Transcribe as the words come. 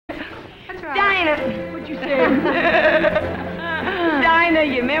Dinah. What'd you say? Dinah,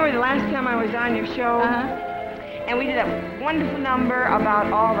 you remember the last time I was on your show? And we did a wonderful number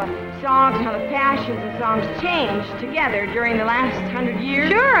about all the songs and how the passions of songs changed together during the last 100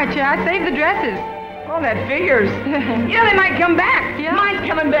 years. Sure, I saved the dresses. Oh, that figures. Yeah, they might come back. Yeah. Mine's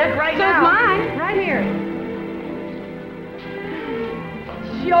coming back right now. So's mine. Right here.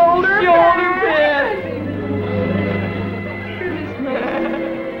 Shoulder pads.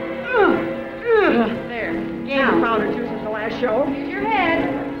 There. Gained a pound or two since the last show. Here's your head.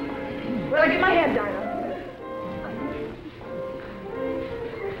 Where'd I get my head, Dinah?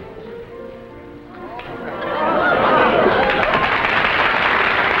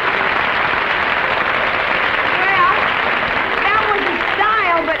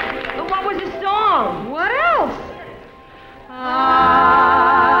 What else? I'll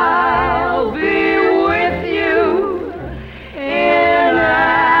be with you in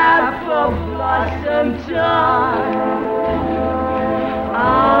apple blossom time.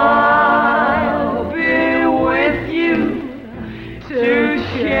 I'll be with you to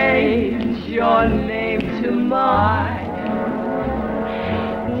change your name to mine.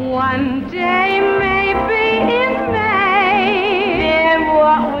 One day, maybe in May, then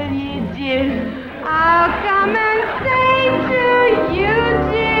what will you do? I'll come and say to you,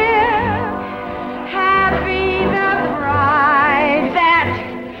 dear, happy the bride that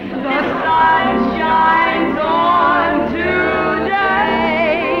the sun shines on today.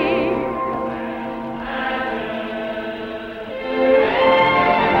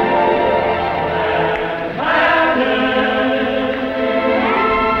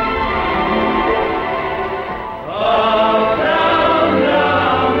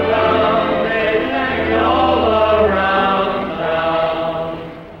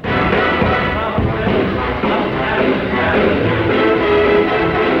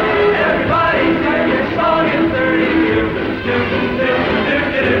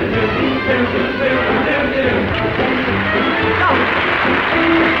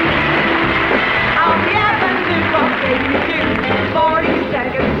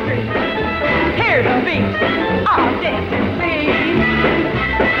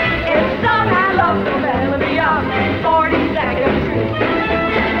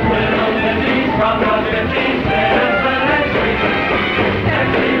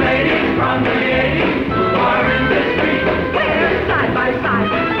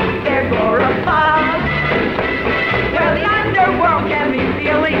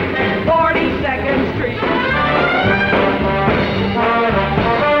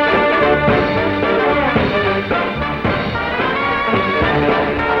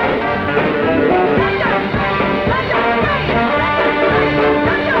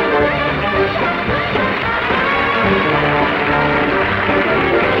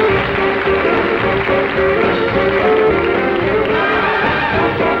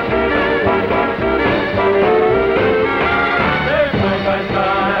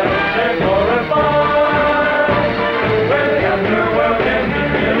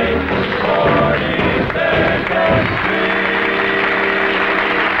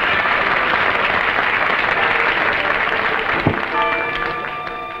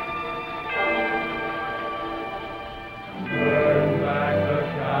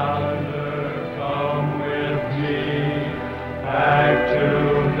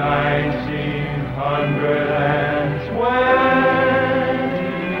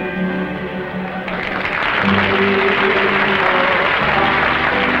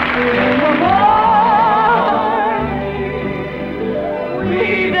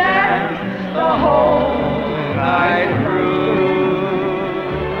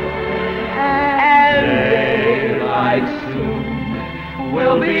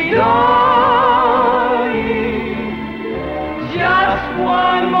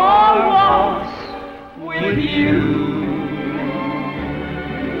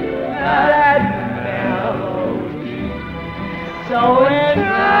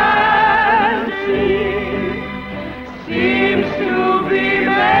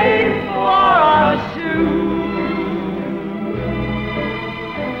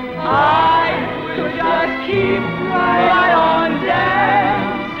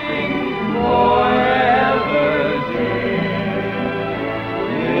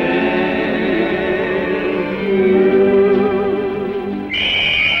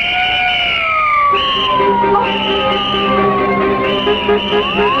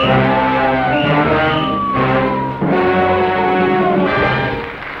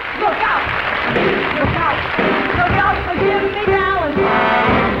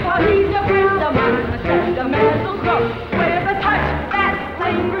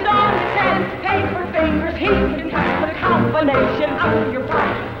 explanation of your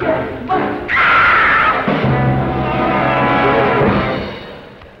pocketbook.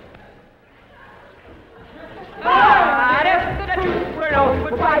 But if the truth were known,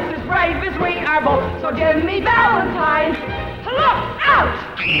 we're twice as brave as we are both. So give me Valentine. Look out!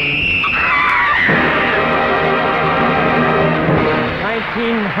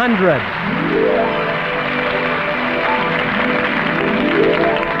 1900.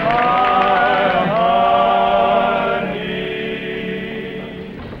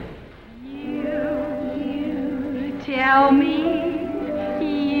 Tell me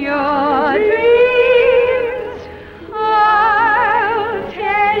your dreams. I'll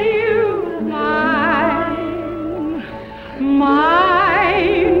tell you mine.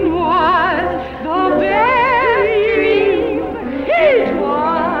 Mine was the best dream. It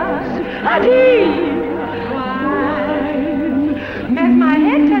was a deep climb. As my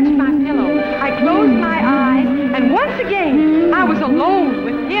head touched my pillow, I closed my eyes, and once again I was alone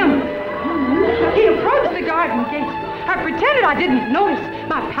with him. He approached the garden gate. I pretended I didn't notice.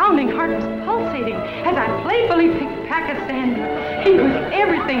 My pounding heart was pulsating as I playfully picked Pachysandra. He was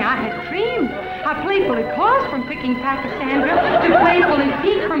everything I had dreamed. I playfully paused from picking Pachysandra to playfully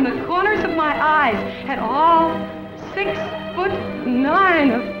peek from the corners of my eyes at all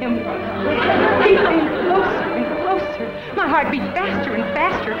 6'9" of him. He came closer and closer. My heart beat faster and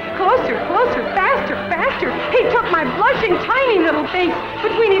faster, closer, closer, faster, faster. He took my blushing, tiny little face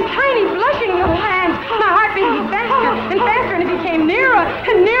between his tiny, blushing little hands. My heart beat faster and faster, and it became nearer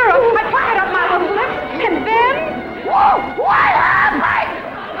and nearer. I puckered up my little lips, and then... Whoa! What happened?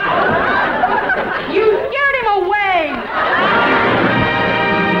 You scared him away!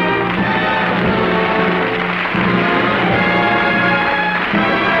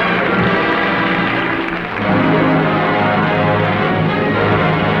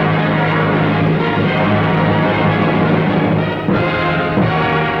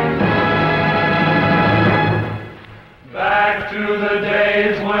 To the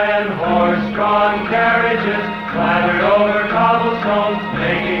days when horse-drawn carriages clattered over cobblestones,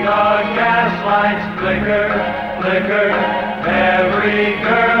 making our gaslights flicker, flicker. Every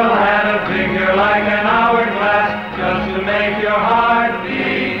girl had a figure like an hourglass, just to make your heart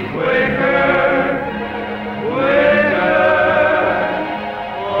beat quicker, quicker.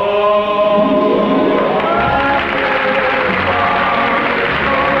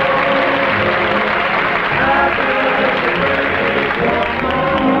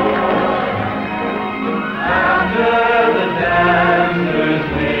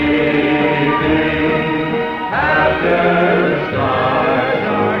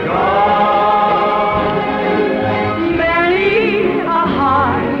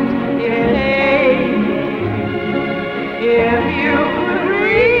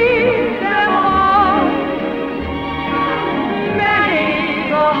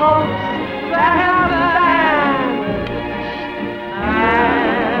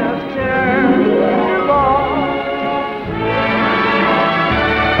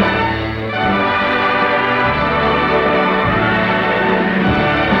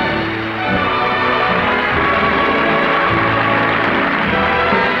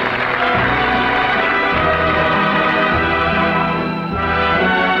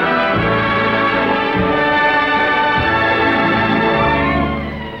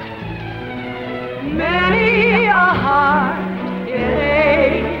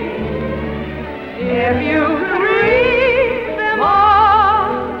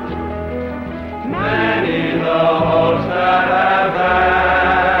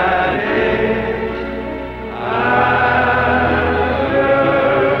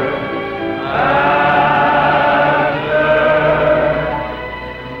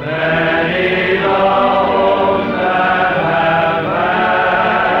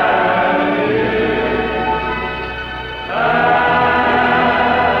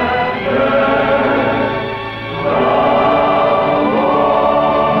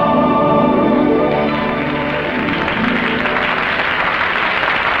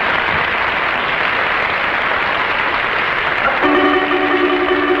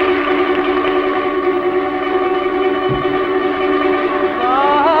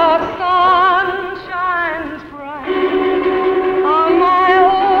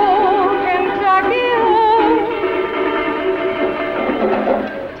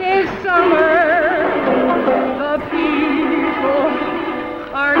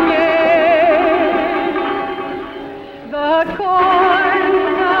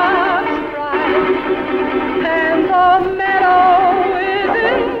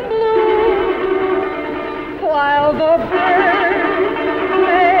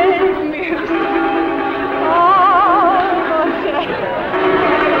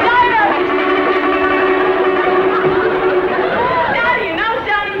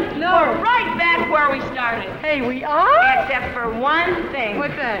 except for one thing.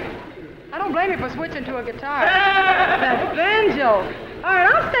 What's that? I don't blame you for switching to a guitar. That banjo. All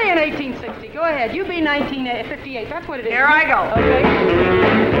right, I'll stay in 1860. Go ahead. You be 1958. That's what it is. Here I go. Okay.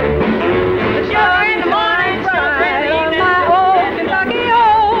 The sugar in the morning.